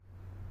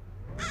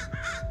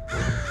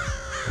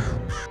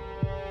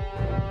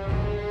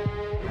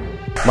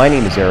My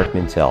name is Eric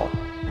Mintel.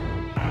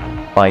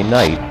 By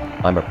night,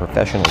 I'm a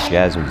professional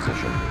jazz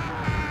musician,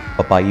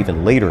 but by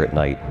even later at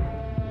night,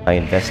 I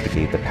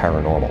investigate the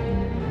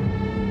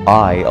paranormal.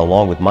 I,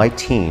 along with my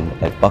team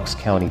at Bucks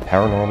County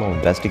Paranormal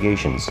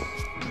Investigations,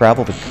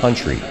 travel the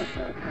country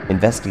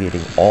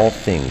investigating all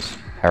things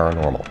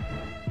paranormal.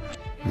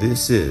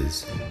 This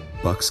is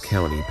Bucks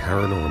County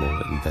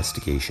Paranormal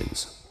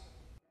Investigations.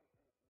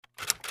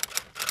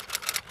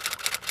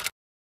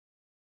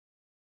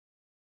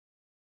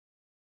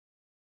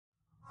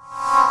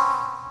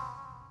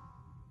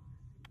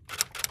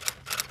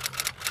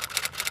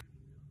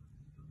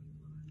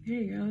 There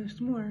you go, there's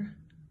more.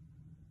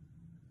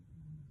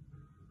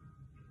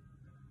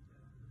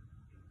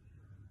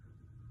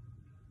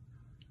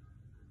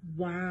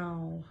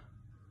 Wow.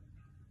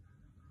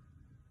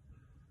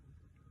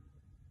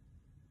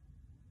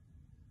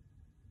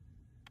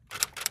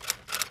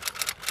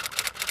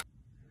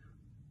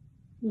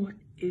 What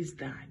is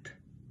that?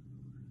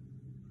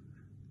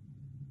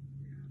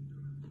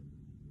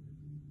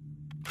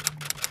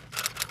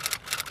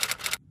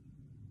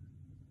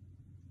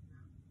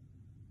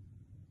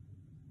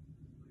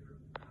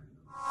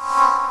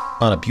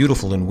 On a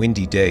beautiful and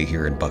windy day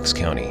here in Bucks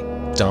County,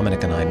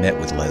 Dominic and I met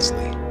with Leslie.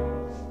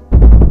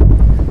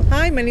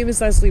 Hi, my name is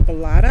Leslie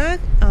Bellata.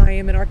 I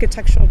am an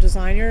architectural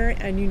designer,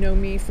 and you know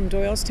me from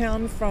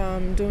Doylestown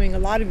from doing a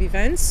lot of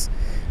events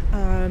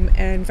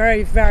and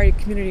very, very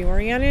community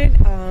oriented,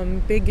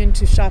 big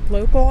into shop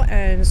local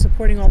and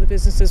supporting all the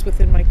businesses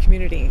within my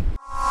community.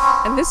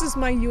 And this is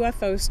my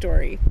UFO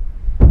story.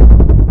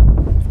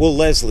 Well,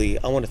 Leslie,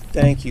 I want to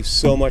thank you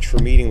so much for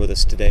meeting with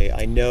us today.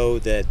 I know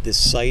that this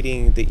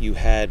sighting that you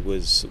had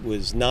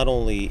was not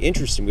only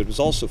interesting, but it was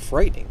also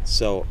frightening.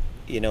 So,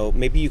 you know,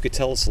 maybe you could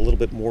tell us a little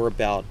bit more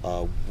about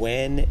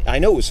when. I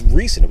know it was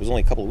recent, it was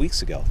only a couple of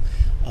weeks ago,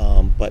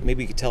 but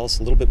maybe you could tell us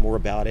a little bit more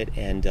about it,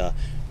 and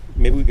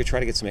maybe we could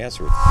try to get some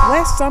answers.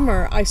 Last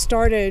summer, I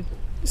started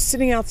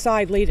sitting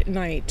outside late at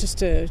night just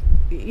to,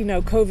 you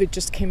know, COVID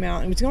just came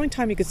out. It was the only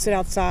time you could sit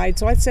outside.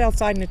 So I'd sit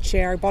outside in a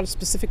chair. I bought a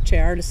specific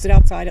chair to sit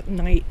outside at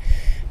night.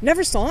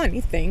 Never saw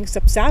anything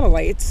except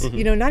satellites,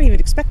 you know, not even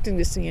expecting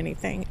to see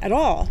anything at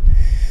all.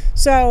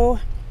 So,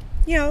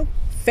 you know,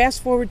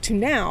 fast forward to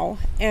now,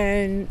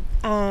 and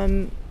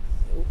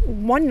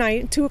one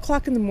night, 2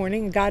 o'clock in the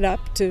morning, I got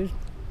up to,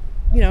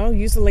 you know,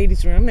 use the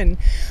ladies' room, and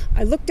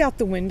I looked out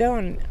the window,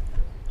 and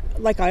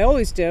like I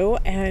always do,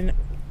 and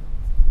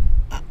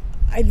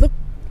I looked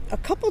a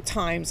couple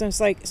times. I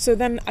was like, so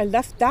then I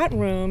left that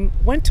room,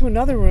 went to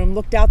another room,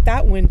 looked out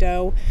that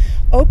window,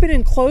 opened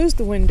and closed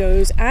the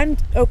windows,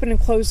 and opened and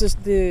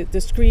closed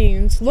the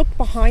screens, looked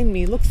behind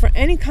me, looked for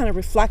any kind of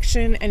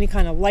reflection, any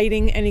kind of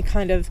lighting, any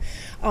kind of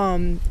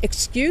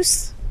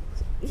excuse,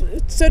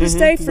 so to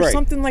say, for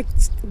something like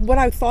what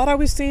I thought I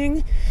was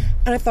seeing.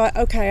 And I thought,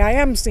 okay, I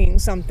am seeing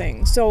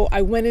something. So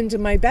I went into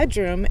my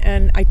bedroom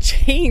and I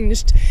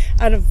changed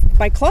out of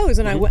my clothes,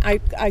 and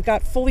I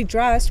got fully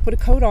dressed, put a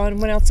coat on,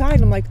 and went outside,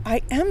 and I'm like,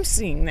 I am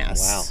seeing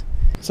this. Wow.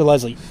 So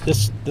Leslie,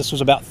 this was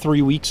about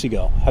 3 weeks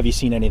ago. Have you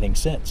seen anything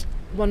since?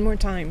 One more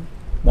time.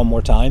 One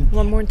more time?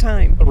 One more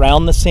time.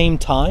 Around the same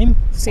time?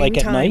 Same like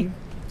time. At night?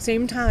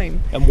 Same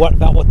time. And what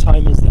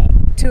time is that?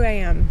 2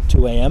 a.m.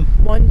 2 a.m.?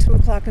 2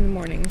 o'clock in the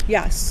morning.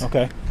 Yes.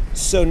 Okay.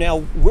 So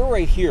now we're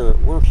right here.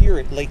 We're here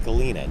at Lake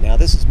Galena. Now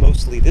this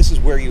is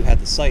where you had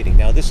the sighting.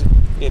 Now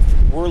if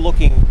we're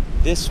looking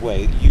this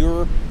way,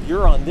 you're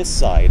on this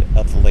side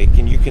of the lake,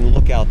 and you can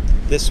look out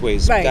this way.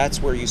 So right.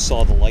 That's where you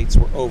saw the lights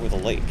were over the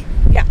lake.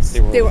 Yes,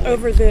 they were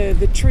over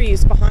the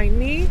trees behind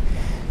me.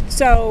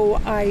 So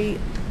I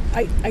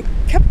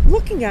kept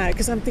looking at it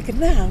because I'm thinking,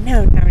 no,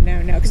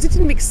 because it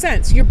didn't make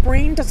sense. Your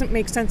brain doesn't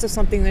make sense of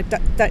something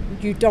that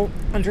you don't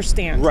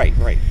understand. Right.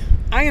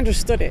 I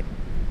understood it.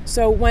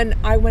 So when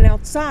I went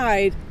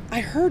outside,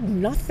 I heard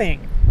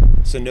nothing.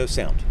 So no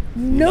sound.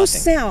 No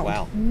Nothing. sound.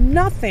 Wow.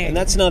 Nothing. And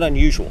that's not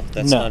unusual.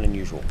 No.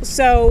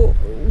 So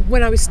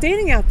when I was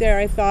standing out there,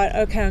 I thought,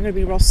 okay, I'm going to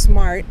be real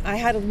smart. I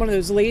had one of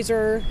those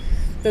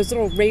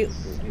little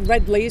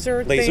red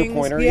laser things.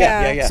 Pointer.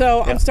 Yeah.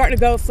 So I'm starting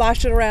to go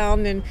flash it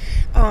around, and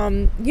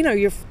you know,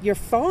 your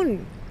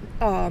phone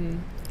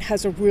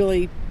has a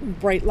really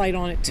bright light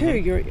on it too.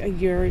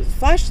 Your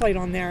flashlight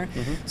on there.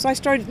 So I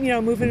started, you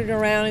know, moving it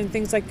around and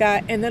things like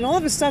that. And then all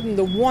of a sudden,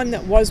 the one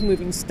that was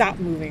moving stopped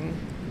moving.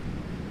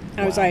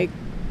 I was like,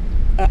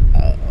 how did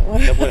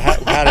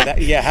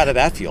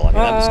that feel? I mean,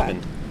 that must have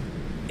been.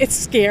 It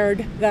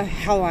scared the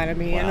hell out of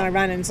me, and I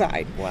ran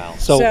inside. Wow.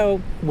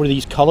 So were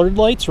these colored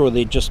lights, or were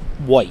they just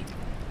white?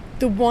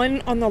 The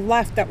one on the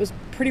left that was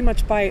pretty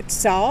much by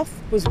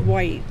itself was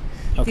white.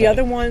 Okay. The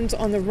other ones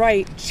on the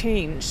right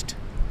changed,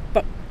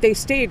 but they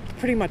stayed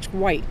pretty much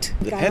white.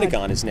 The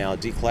Pentagon is now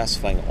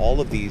declassifying all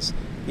of these,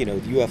 you know,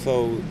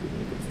 UFO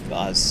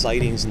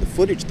sightings and the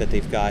footage that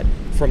they've got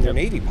from their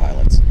Navy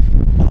pilots.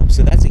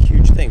 So that's a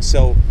huge thing.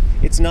 So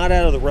it's not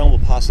out of the realm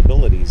of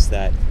possibilities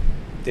that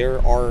there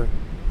are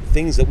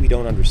things that we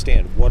don't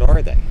understand. What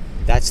are they?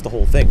 That's the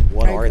whole thing.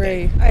 What are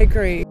they? I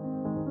agree.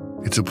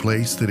 It's a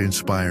place that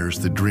inspires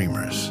the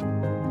dreamers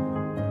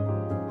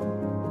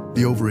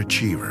the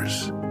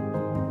overachievers.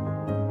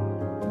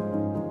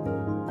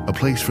 A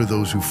place for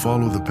those who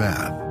follow the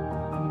path,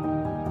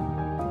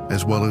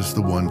 as well as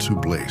the ones who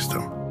blaze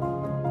them.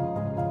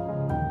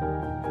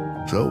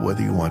 So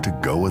whether you want to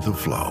go with the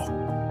flow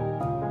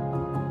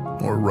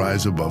or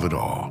rise above it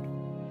all,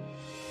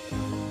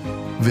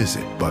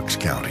 visit Bucks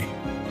County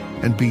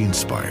and be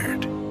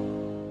inspired.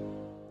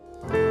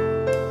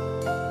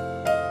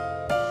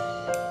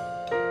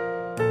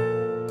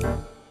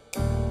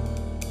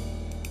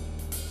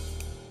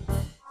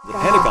 The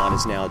Pentagon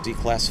is now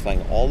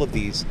declassifying all of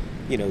these,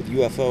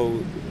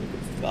 UFO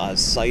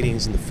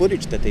sightings and the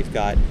footage that they've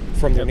got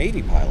from their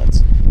Navy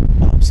pilots.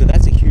 So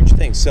that's a huge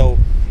thing. So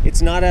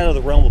it's not out of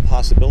the realm of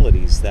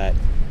possibilities that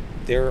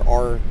there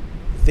are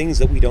things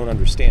that we don't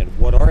understand.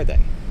 What are they?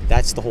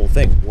 That's the whole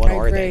thing. What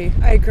are they?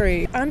 I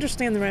agree. I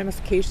understand the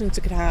ramifications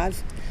it could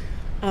have.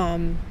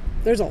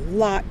 There's a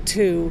lot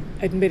to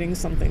admitting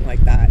something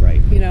like that.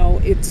 Right.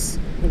 It's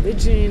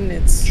religion.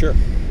 It's Sure.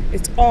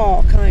 It's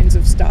all kinds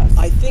of stuff.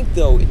 I think,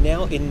 though,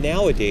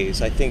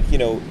 nowadays, I think,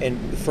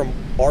 and from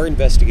our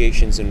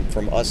investigations and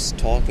from us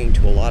talking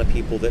to a lot of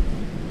people, that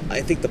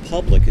I think the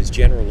public is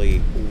generally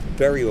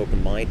very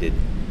open-minded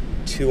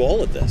to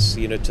all of this,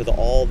 to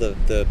all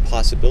the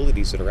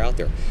possibilities that are out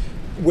there.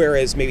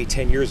 Whereas maybe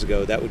 10 years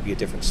ago, that would be a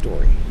different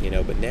story,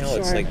 but now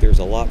It's Sure. like there's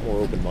a lot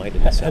more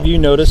open-mindedness. Have you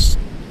noticed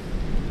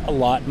a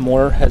lot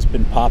more has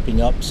been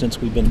popping up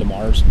since we've been to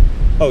Mars?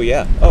 Oh,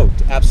 yeah. Oh,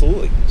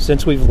 absolutely.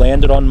 Since we've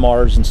landed on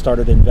Mars and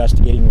started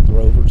investigating with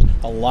rovers,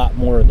 a lot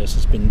more of this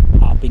has been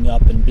popping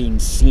up and being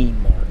seen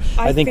more.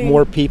 I think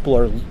more people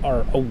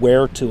are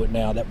aware to it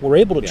now that we're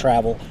able to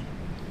travel,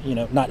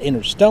 not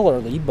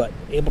interstellarly, but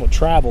able to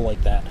travel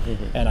like that.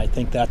 Mm-hmm. And I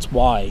think that's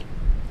why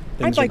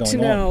things I'd like to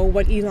know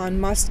what Elon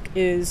Musk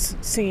is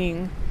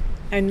seeing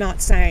and not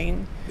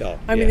saying. Oh,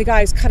 I mean, the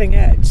guy's cutting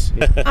edge.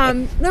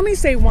 Let me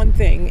say one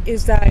thing,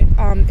 is that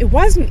it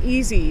wasn't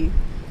easy.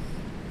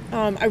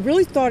 I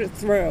really thought it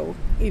through,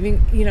 even,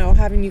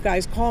 having you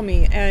guys call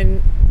me.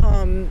 And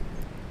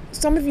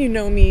some of you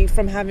know me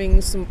from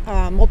having some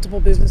multiple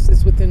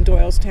businesses within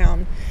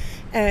Doylestown.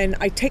 And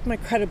I take my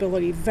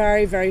credibility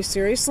very, very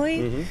seriously.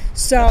 Mm-hmm.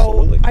 So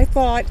absolutely. I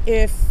thought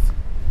if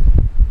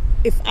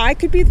I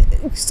could be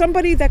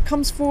somebody that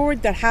comes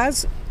forward that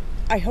has,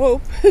 I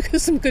hope,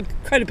 some good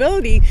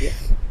credibility,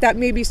 that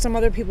maybe some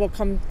other people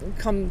come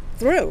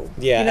through.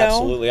 Yeah,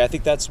 absolutely. I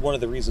think that's one of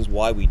the reasons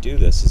why we do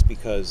this, is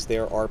because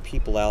there are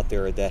people out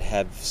there that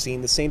have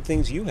seen the same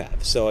things you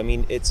have. So I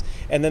mean,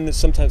 and then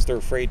sometimes they're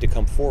afraid to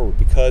come forward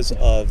because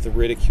of the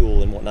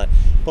ridicule and whatnot.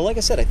 But like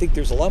I said, I think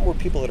there's a lot more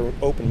people that are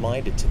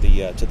open-minded to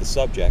the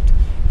subject.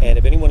 And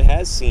if anyone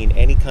has seen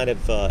any kind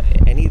of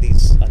any of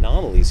these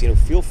anomalies,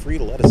 feel free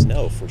to let us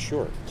know for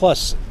sure.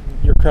 Plus,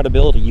 your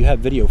credibility. You have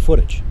video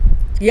footage.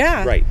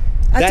 Yeah. Right.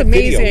 That's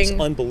amazing. Video is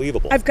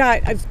unbelievable. I've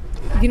got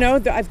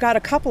a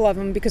couple of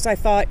them, because I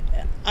thought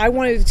I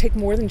wanted to take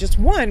more than just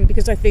one,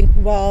 because I think,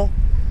 well,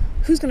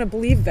 who's going to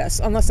believe this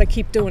unless I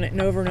keep doing it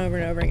over and over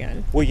and over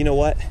again? Well, you know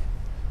what?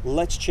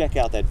 Let's check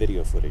out that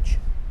video footage.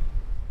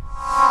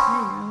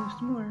 There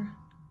there's more.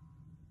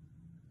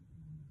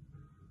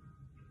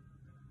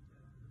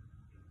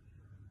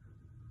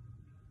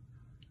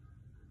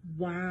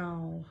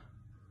 Wow.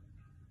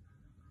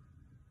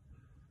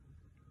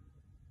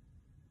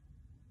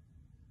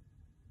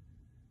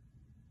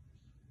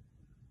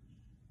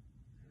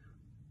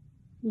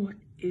 What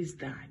is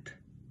that?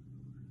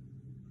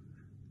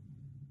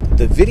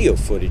 The video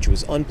footage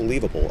was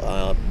unbelievable.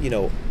 I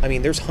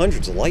mean, there's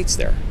hundreds of lights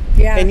there.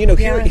 Yeah. And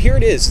here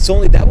it is.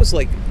 That was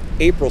like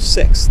April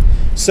 6th.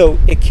 So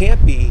it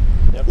can't be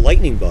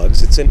lightning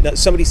bugs.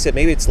 Somebody said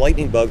maybe it's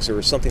lightning bugs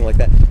or something like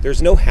that.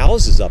 There's no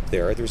houses up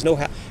there. There's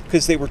no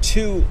because it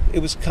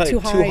was kind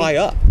of too high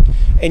up.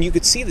 And you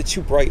could see the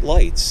two bright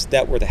lights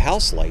that were the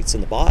house lights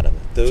in the bottom.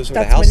 Those were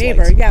the house lights. That's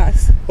my neighbor,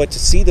 yes. But to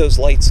see those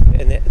lights,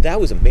 and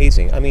that was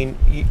amazing. I mean,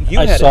 you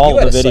had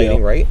a video.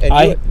 Sighting, right?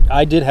 And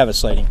I did have a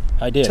sighting.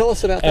 I did. Tell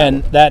us about that.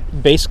 And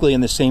that basically in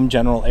the same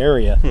general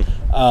area.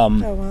 Oh,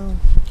 wow.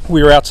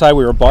 We were outside,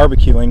 we were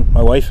barbecuing,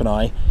 my wife and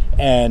I,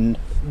 and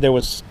there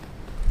was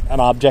an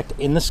object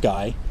in the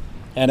sky,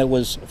 and it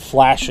was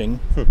flashing,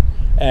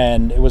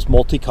 and it was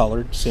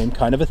multicolored, same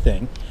kind of a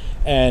thing.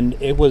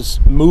 And it was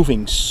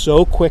moving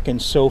so quick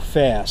and so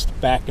fast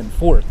back and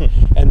forth.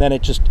 And then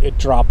it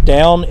dropped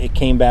down, it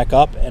came back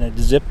up, and it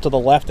zipped to the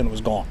left, and it was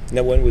gone.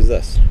 Now, when was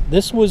this?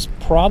 This was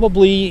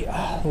probably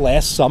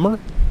last summer.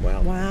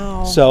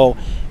 Wow. So,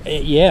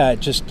 it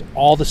just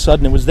all of a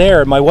sudden it was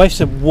there. My wife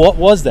said, "What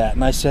was that?"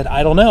 And I said,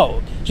 "I don't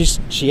know."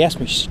 She asked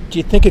me, "Do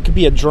you think it could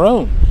be a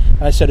drone?"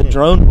 And I said, "A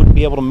drone wouldn't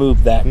be able to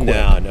move that quick."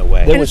 No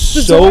way. It was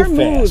so fast.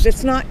 Move.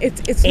 It's not.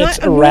 It's not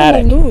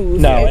erratic. A normal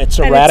move. No, it's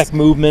erratic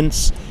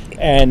movements.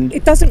 And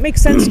it doesn't make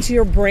sense to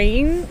your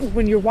brain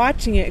when you're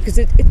watching it, because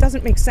it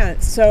doesn't make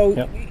sense.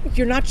 So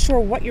you're not sure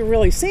what you're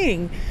really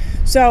seeing.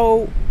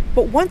 So,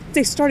 but once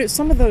they started,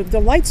 some of the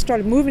lights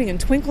started moving and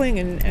twinkling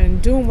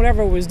and doing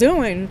whatever it was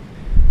doing,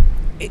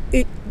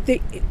 it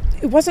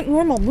wasn't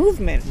normal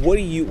movement. What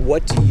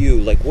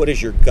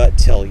does your gut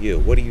tell you?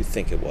 What do you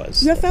think it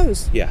was?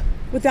 UFOs. Yeah.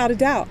 without a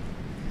doubt.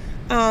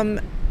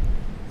 And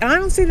I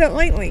don't say that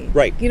lightly.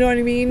 Right. You know what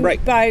I mean? Right.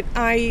 But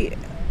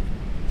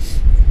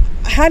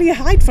how do you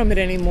hide from it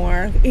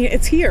anymore?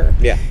 It's here.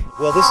 Yeah.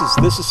 Well,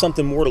 this is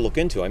something more to look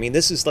into. I mean,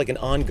 this is like an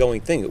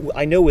ongoing thing.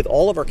 I know with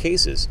all of our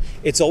cases,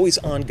 it's always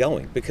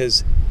ongoing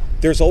because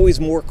there's always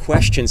more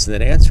questions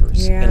than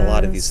answers in a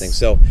lot of these things.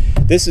 So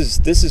this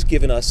has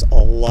given us a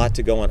lot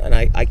to go on, and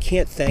I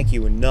can't thank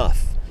you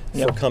enough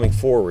for coming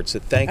forward. So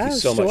thank you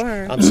so much.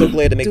 I'm so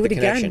glad to make the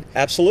connection. Again.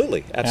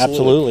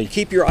 Absolutely.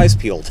 Keep your eyes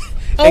peeled.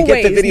 And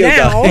Always, get the video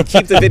now. going.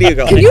 Keep the video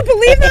going. Can you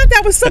believe that?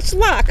 That was such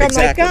luck.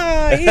 Exactly.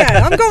 I'm like,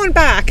 yeah, I'm going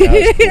back. That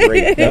was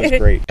great. That was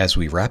great. As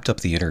we wrapped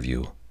up the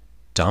interview,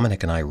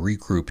 Dominic and I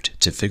regrouped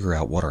to figure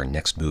out what our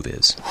next move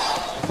is.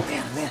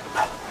 Man.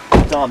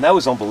 Dom, that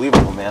was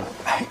unbelievable, man.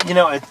 You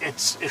know,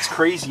 it's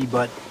crazy,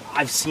 but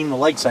I've seen the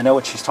lights. I know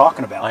what she's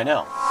talking about. I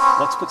know.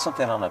 Let's put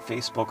something on a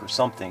Facebook or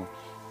something.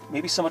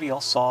 Maybe somebody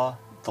else saw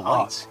the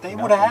lights. They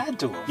would have had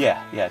to have.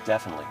 Yeah,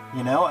 definitely.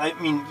 You know, I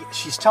mean,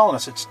 she's telling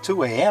us it's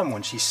 2 a.m.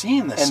 when she's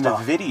seeing this stuff.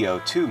 And the video,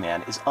 too,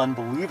 man, is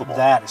unbelievable.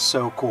 That is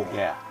so cool.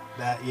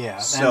 Yeah.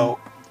 So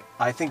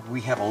I think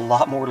we have a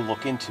lot more to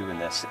look into in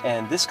this.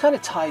 And this kind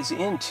of ties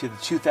into the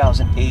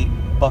 2008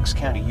 Bucks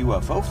County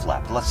UFO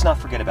flap. Let's not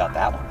forget about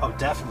that one. Oh,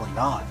 definitely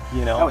not.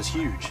 You know, that was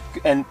huge.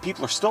 And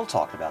people are still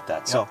talking about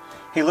that. So,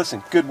 hey,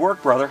 listen, good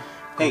work, brother.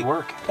 Good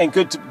work. And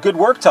good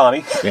work,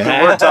 Tommy. Good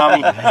work,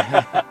 Tommy.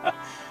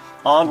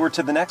 Onward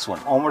to the next one.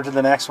 Onward to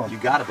the next one. You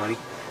got it, buddy.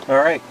 All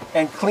right.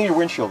 And clean your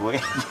windshield, will you?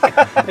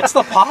 It's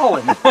the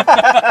pollen.